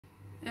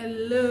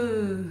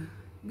Hello,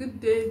 good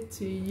day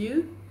to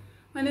you.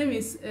 My name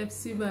is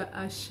Epsiba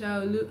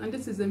Ashaolu, and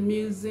this is a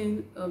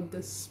Musing of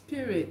the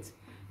Spirit.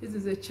 This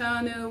is a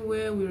channel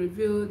where we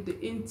reveal the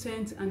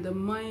intent and the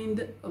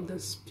mind of the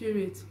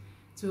Spirit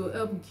to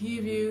help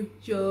give you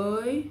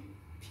joy,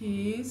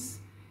 peace,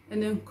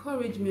 and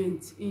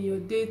encouragement in your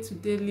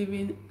day-to-day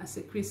living as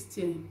a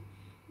Christian.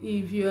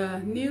 If you are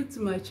new to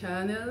my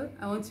channel,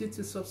 I want you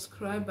to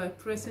subscribe by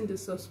pressing the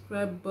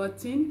subscribe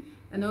button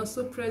and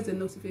also press the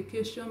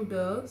notification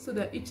bell so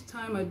that each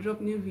time I drop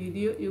new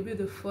video, you'll be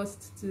the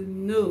first to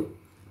know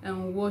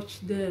and watch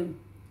them.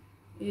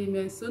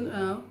 Amen. So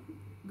now,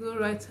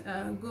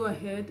 go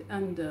ahead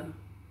and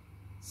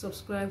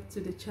subscribe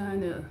to the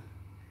channel.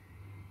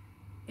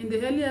 In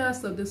the early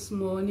hours of this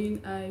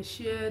morning, I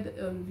shared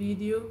a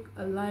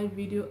live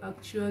video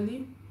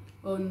actually,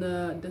 on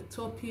the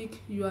topic,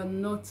 you are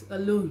not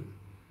alone.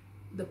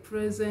 The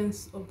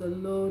presence of the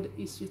Lord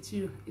is with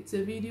you. It's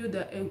a video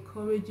that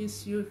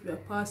encourages you if you are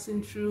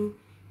passing through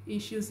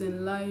issues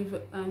in life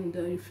and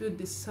you feel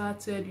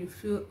deserted, you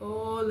feel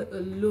all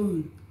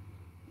alone.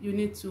 You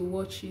need to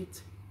watch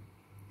it.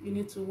 You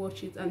need to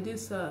watch it. And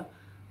these are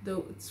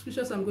the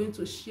scriptures I'm going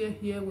to share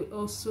here will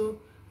also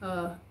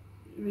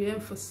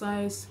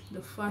re-emphasize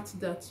the fact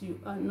that you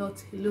are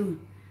not alone.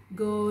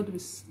 God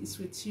is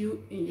with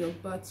you in your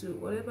battle.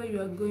 Whatever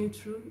you are going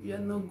through, you are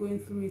not going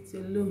through it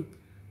alone.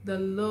 The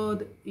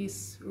Lord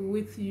is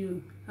with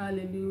you.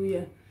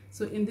 Hallelujah.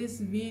 So in this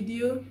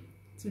video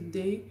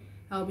today,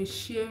 I'll be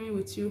sharing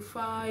with you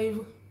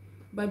 5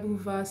 Bible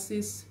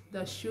verses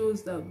that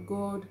shows that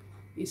God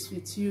is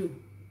with you.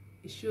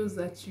 It shows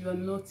that you are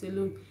not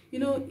alone. You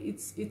know,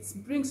 it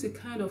brings a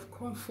kind of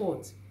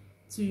comfort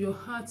to your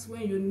heart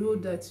when you know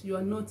that you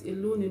are not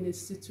alone in a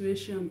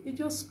situation. It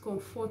just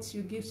comforts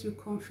you, gives you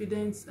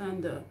confidence,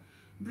 and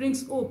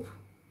brings hope.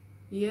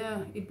 Yeah,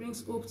 it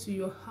brings hope to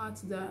your heart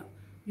that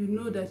you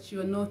know that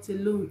you are not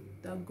alone,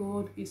 that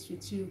God is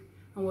with you.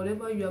 And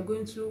whatever you are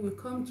going through will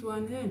come to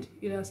an end.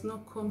 It has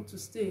not come to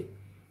stay.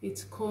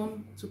 It's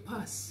come to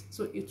pass.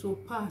 So it will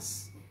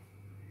pass.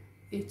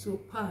 It will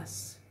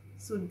pass.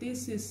 So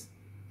this is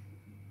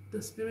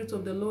the Spirit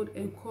of the Lord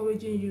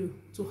encouraging you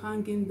to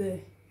hang in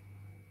there.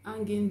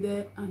 Hang in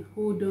there and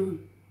hold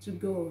on to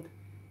God,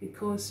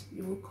 because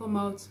you will come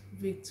out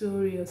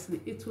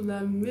victoriously. It will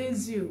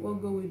amaze you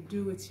what God will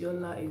do with your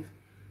life.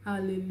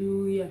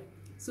 Hallelujah.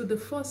 So the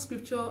first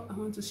scripture I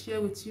want to share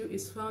with you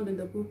is found in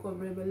the book of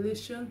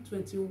Revelation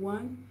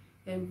 21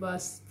 and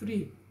verse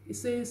 3. It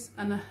says,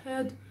 "And I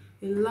heard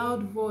a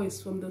loud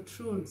voice from the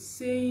throne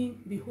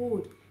saying,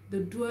 Behold,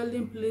 the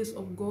dwelling place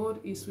of God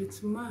is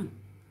with man.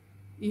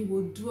 He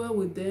will dwell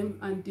with them,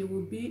 and they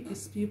will be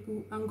his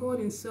people, and God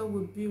himself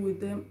will be with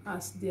them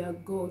as their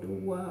God."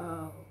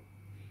 Wow.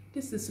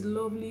 This is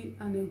lovely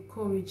and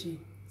encouraging.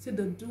 See,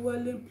 the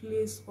dwelling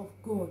place of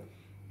God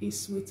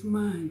is with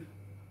man.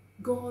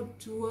 God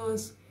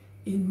dwells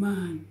in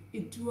man. He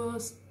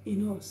dwells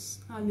in us.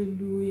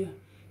 Hallelujah.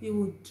 He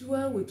will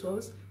dwell with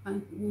us,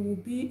 and we will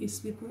be his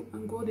people,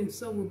 and God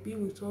himself will be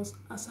with us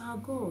as our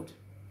God.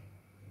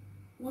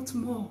 What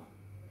more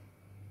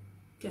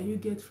can you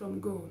get from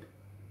God?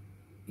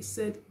 He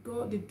said,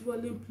 God, the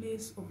dwelling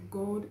place of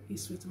God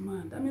is with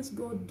man. That means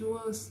God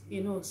dwells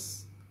in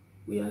us.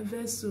 We are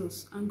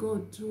vessels, and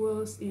God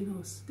dwells in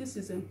us. This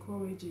is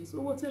encouraging.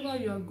 So whatever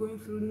you are going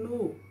through,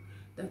 know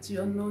that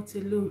you are not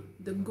alone.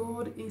 The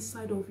God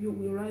inside of you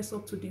will rise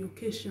up to the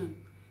occasion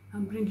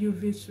and bring you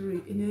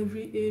victory in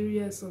every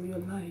areas of your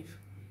life.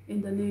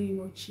 In the name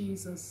of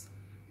Jesus.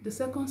 The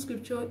second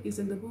scripture is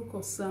in the book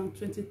of Psalm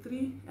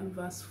 23 and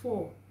verse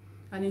 4.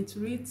 And it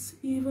reads,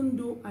 "Even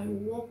though I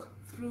walk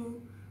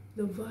through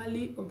the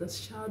valley of the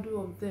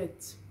shadow of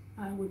death,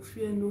 I will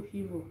fear no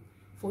evil,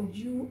 for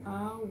you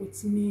are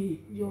with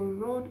me. Your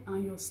rod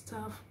and your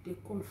staff, they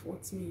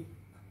comfort me."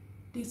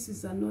 This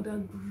is another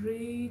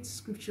great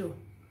scripture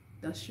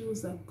that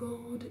shows that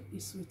God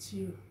is with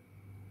you.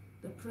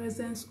 The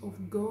presence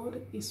of God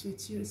is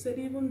with you. He said,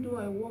 "Even though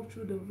I walk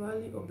through the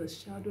valley of the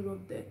shadow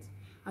of death,"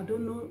 I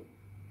don't know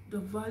the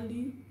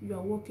valley you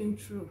are walking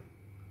through.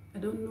 I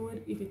don't know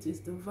if it is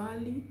the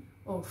valley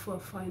of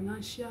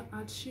financial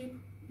hardship,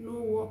 no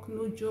work,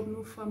 no job,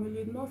 no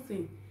family,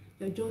 nothing.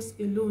 You're just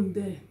alone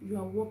there. You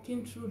are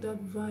walking through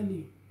that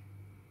valley.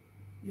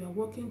 You are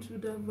walking through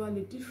that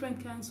valley.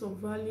 Different kinds of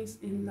valleys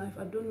in life.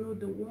 I don't know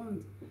the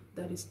one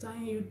that is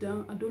tying you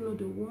down. I don't know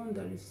the one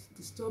that is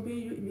disturbing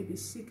you. It may be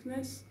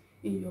sickness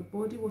in your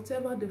body.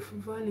 Whatever the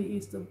valley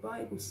is, the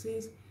Bible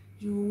says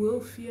you will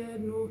fear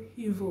no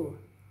evil,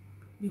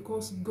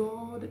 because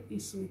God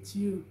is with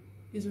you.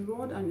 His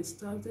rod and his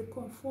staff, they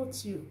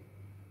comfort you.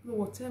 So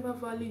whatever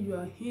valley you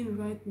are in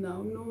right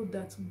now, know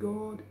that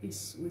God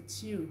is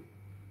with you.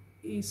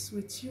 He is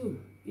with you.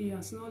 He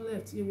has not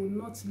left. He will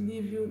not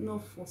leave you,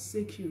 nor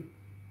forsake you.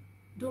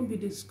 Don't be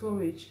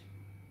discouraged.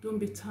 Don't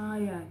be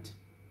tired.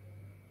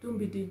 Don't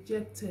be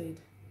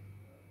dejected.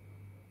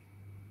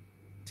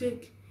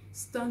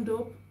 Stand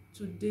up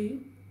today,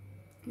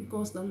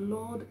 because the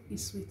Lord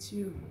is with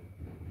you.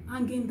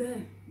 Hang in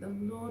there. The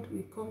Lord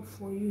will come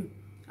for you,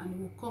 and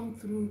will come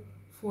through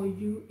for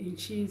you in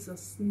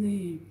Jesus'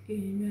 name.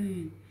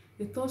 Amen.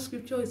 The third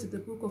scripture is in the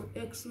book of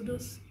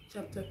Exodus,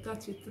 chapter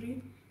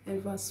 33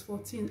 and verse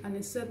 14. And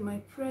it said, my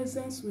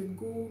presence will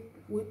go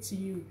with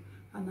you,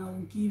 and I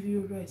will give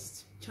you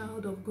rest.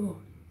 Child of God,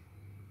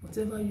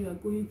 whatever you are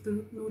going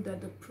through, know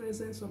that the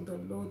presence of the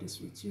Lord is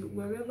with you.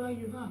 Wherever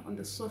you are on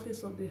the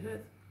surface of the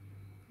earth,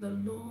 the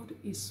Lord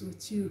is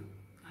with you,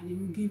 and He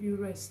will give you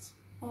rest.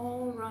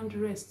 All round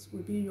rest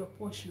will be your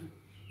portion.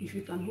 If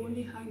you can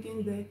only hang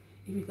in there,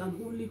 if you can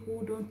only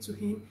hold on to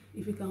Him,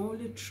 if you can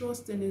only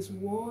trust in His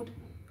word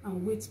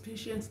and wait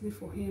patiently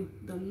for Him,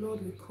 the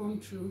Lord will come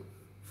through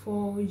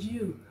for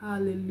you.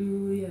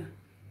 Hallelujah.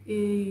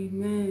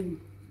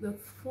 Amen. The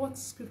fourth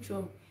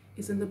scripture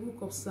is in the book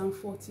of Psalm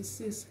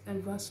 46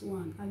 and verse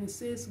 1. And it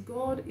says,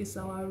 God is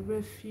our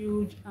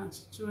refuge and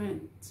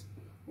strength.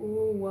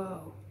 Oh,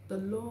 wow. The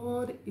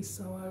Lord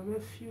is our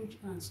refuge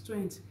and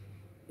strength,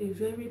 a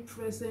very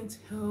present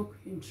help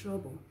in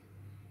trouble.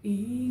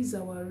 He is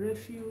our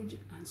refuge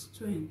and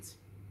strength.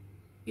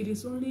 It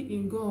is only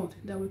in God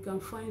that we can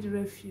find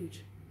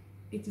refuge.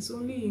 It is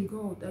only in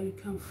God that you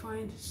can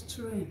find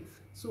strength.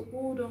 So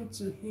hold on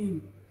to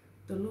Him.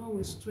 The Lord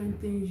will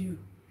strengthen you.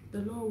 The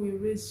Lord will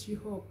raise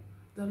you up.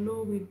 The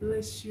Lord will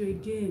bless you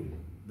again.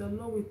 The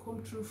Lord will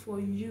come through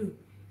for you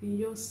in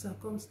your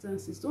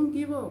circumstances. Don't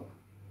give up.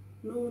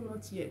 No,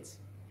 not yet.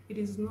 It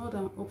is not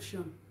an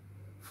option.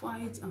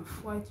 Fight and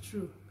fight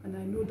through. And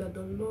I know that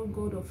the Lord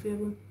God of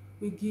heaven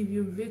will give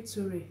you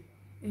victory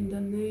in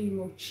the name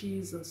of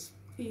Jesus.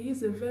 He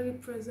is a very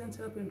present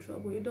help in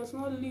trouble. He does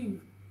not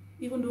leave.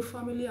 Even though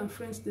family and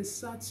friends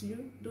desert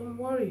you, don't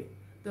worry.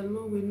 The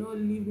Lord will not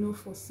leave nor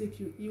forsake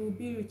you. He will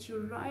be with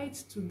you right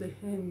to the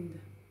end.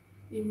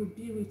 He will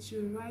be with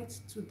you right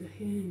to the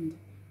end.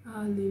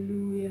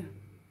 Hallelujah.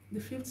 The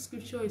fifth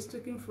scripture is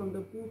taken from the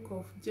book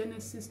of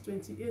Genesis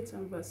 28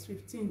 and verse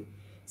 15. It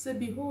said,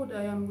 behold,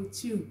 I am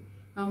with you,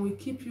 and will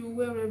keep you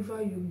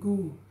wherever you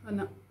go,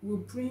 and I will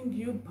bring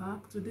you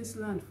back to this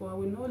land, for I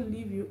will not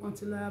leave you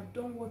until I have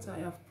done what I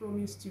have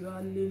promised you.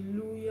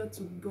 Hallelujah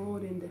to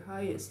God in the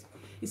highest.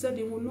 He said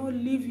He will not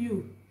leave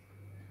you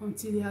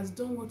until He has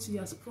done what He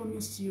has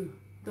promised you.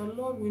 The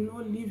Lord will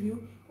not leave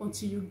you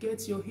until you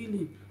get your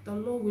healing. The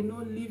Lord will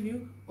not leave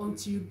you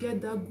until you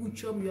get that good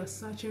job you are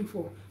searching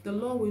for. The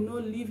Lord will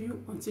not leave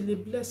you until He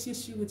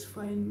blesses you with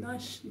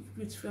finances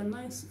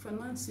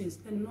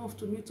enough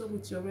to meet up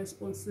with your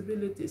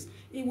responsibilities.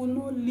 He will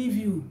not leave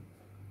you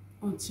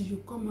until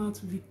you come out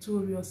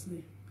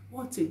victoriously.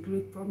 What a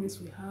great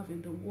promise we have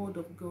in the Word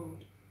of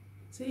God.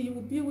 Say He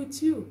will be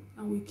with you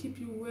and will keep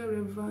you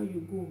wherever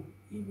you go.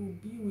 He will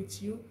be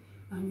with you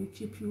and will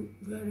keep you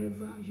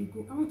wherever you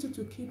go. I want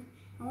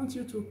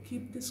you to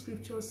keep the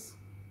scriptures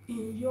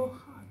in your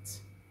heart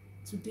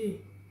today.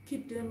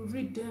 Keep them,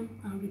 read them,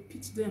 and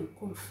repeat them.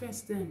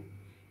 Confess them.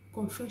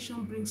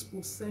 Confession brings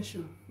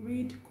possession.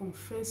 Read,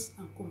 confess,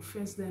 and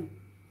confess them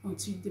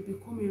until they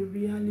become a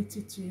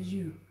reality to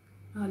you.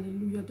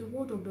 Hallelujah. The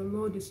word of the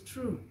Lord is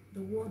true.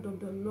 The word of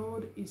the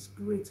Lord is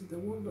great. The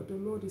word of the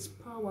Lord is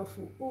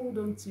powerful. Hold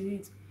on to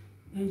it,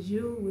 and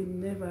you will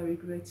never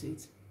regret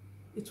it.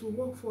 It will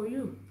work for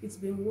you. It's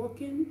been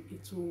working.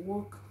 It will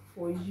work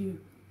for you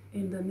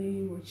in the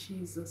name of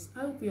Jesus.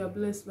 I hope you are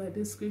blessed by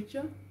this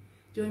scripture.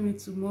 Join me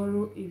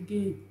tomorrow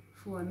again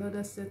for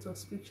another set of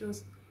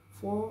scriptures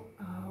for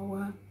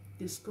our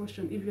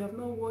discussion. If you have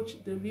not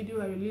watched the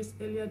video I released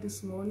earlier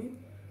this morning,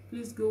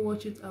 please go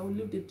watch it. I will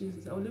leave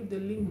the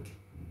link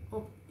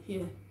up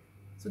here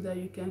so that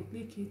you can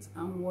click it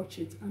and watch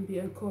it and be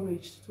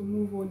encouraged to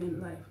move on in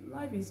life.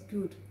 Life is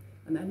good.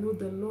 And I know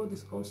the Lord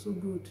is also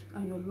good,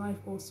 and your life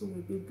also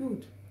will be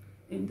good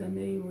in the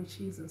name of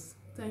Jesus.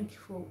 Thank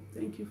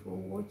you for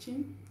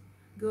watching.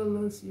 God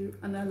loves you,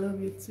 and I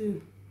love you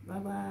too.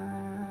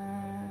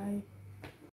 Bye-bye.